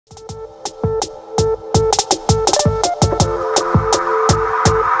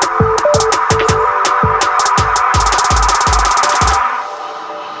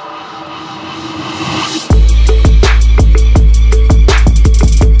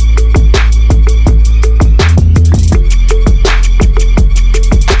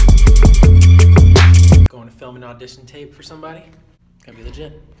somebody, gotta be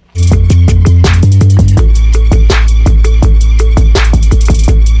legit.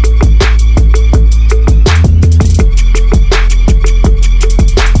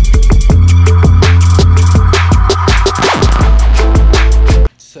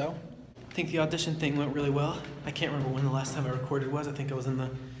 So, I think the audition thing went really well. I can't remember when the last time I recorded was. I think I was in the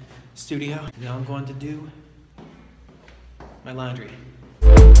studio. Now I'm going to do my laundry.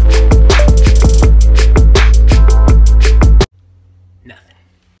 Nothing.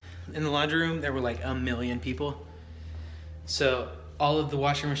 In the laundry room, there were like 1 million people. So all of the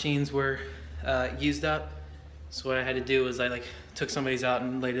washing machines were used up. So what I had to do was I like took somebody's out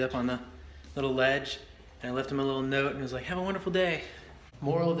and laid it up on the little ledge, and I left him a little note and it was like, have a wonderful day.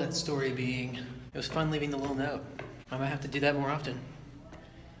 Moral of that story being, it was fun leaving the little note. I might have to do that more often.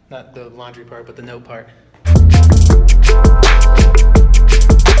 Not the laundry part, but the note part.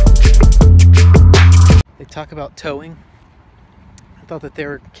 They talk about towing. I thought that they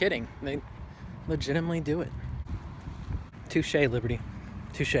were kidding. They legitimately do it. Touche, Liberty.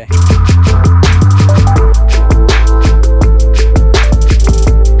 Touche.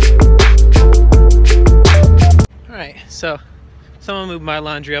 Alright, so someone moved my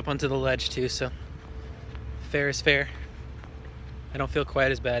laundry up onto the ledge too, so fair is fair. I don't feel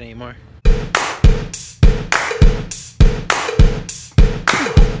quite as bad anymore.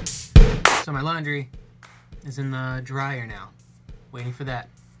 So my laundry is in the dryer now, waiting for that.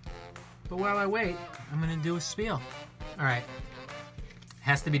 But while I wait, I'm gonna do a spiel. All right,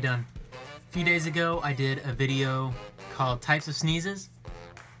 has to be done. A few days ago, I did a video called Types of Sneezes.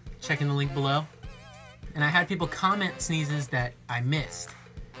 Check in the link below. And I had people comment sneezes that I missed.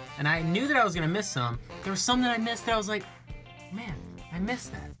 And I knew that I was gonna miss some. There was some that I missed that I was like, man, I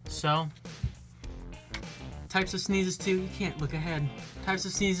missed that. So, Types of Sneezes 2, you can't look ahead. Types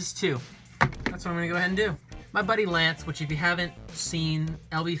of Sneezes 2. That's what I'm gonna go ahead and do. My buddy Lance, which if you haven't seen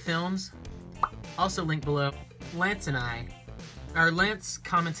LB Films, also linked below, Lance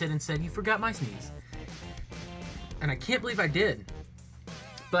commented and said, you forgot my sneeze. And I can't believe I did.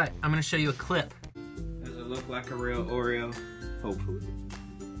 But I'm gonna show you a clip. Does it look like a real Oreo? Hopefully.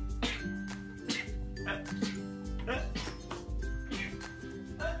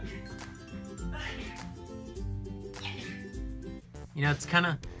 You know, it's kind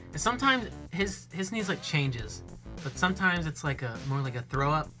of, sometimes his sneeze like changes, but sometimes it's like more like a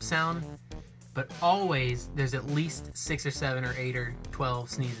throw up sound, but always there's at least 6 or 7 or 8 or 12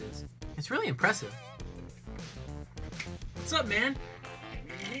 sneezes. It's really impressive. What's up, man?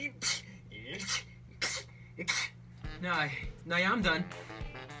 No, yeah, I'm done.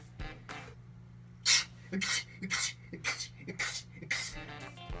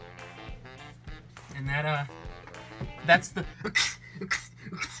 And that's the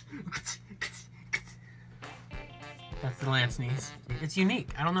Lance sneeze. It's unique.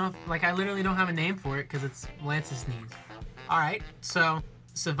 I don't know if, like, I literally don't have a name for it because it's Lance's sneeze. All right, so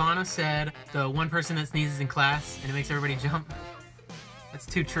Savannah said the one person that sneezes in class and it makes everybody jump. That's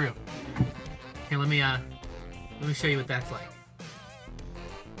too true. Okay, let me show you what that's like.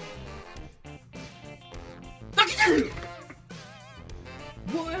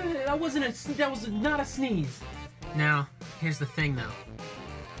 What? That was not a sneeze. Now, here's the thing though.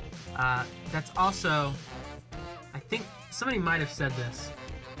 That's also, I think somebody might have said this,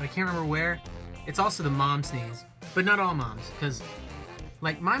 but I can't remember where. It's also the mom sneeze, but not all moms, because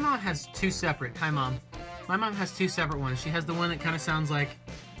like my mom has 2 separate, hi mom. My mom has 2 separate ones. She has the one that kind of sounds like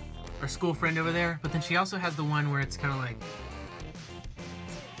our school friend over there, but then she also has the one where it's kind of like,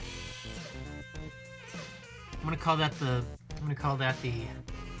 I'm gonna call that the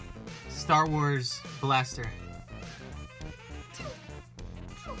Star Wars blaster.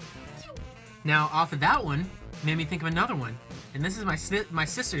 Now, off of that one, made me think of another one, and this is my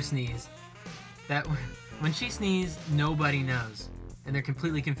sister's sneeze. That when she sneezes, nobody knows, and they're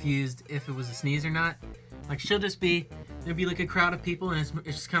completely confused if it was a sneeze or not. Like she'll just be, there'll be like a crowd of people, and it's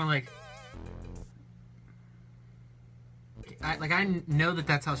just kind of like, I know that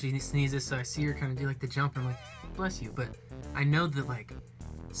that's how she sneezes, so I see her kind of do like the jump, and I'm like, bless you, but I know that like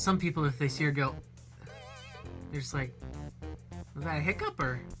some people, if they see her go, they're just like, was that a hiccup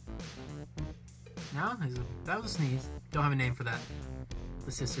or? No, that was a sneeze. Don't have a name for that.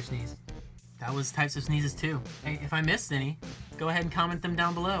 The sister sneeze. That was Types of Sneezes too. Hey, if I missed any, go ahead and comment them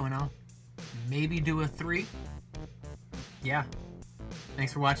down below and I'll maybe do a 3. Yeah.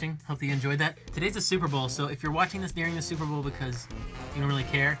 Thanks for watching. Hope you enjoyed that. Today's the Super Bowl, so if you're watching this during the Super Bowl because you don't really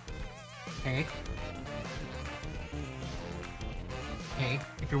care, hey. Hey,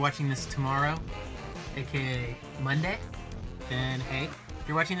 if you're watching this tomorrow, aka Monday, then hey. If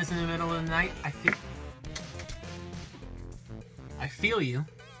you're watching this in the middle of the night, I feel... I feel you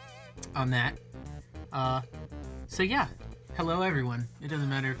on that. So yeah, hello everyone. It doesn't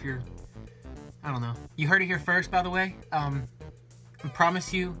matter if you're, I don't know. You heard it here first, by the way. I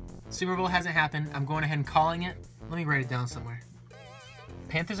promise you, Super Bowl hasn't happened. I'm going ahead and calling it. Let me write it down somewhere.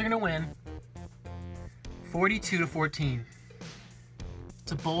 Panthers are gonna win 42-14.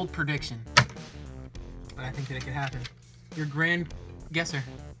 It's a bold prediction, but I think that it could happen. Your grand guesser.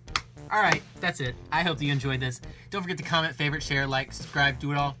 All right, that's it. I hope that you enjoyed this. Don't forget to comment, favorite, share, like, subscribe,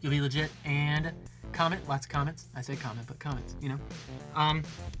 do it all. You'll be legit. And comment, lots of comments. I say comment, but comments, you know.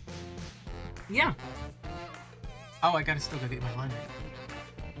 Yeah. Oh, I still gotta get my line right.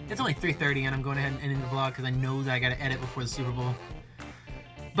 It's only 3:30 and I'm going ahead and ending the vlog because I know that I gotta edit before the Super Bowl.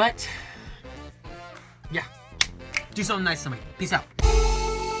 But, yeah. Do something nice to somebody. Peace out.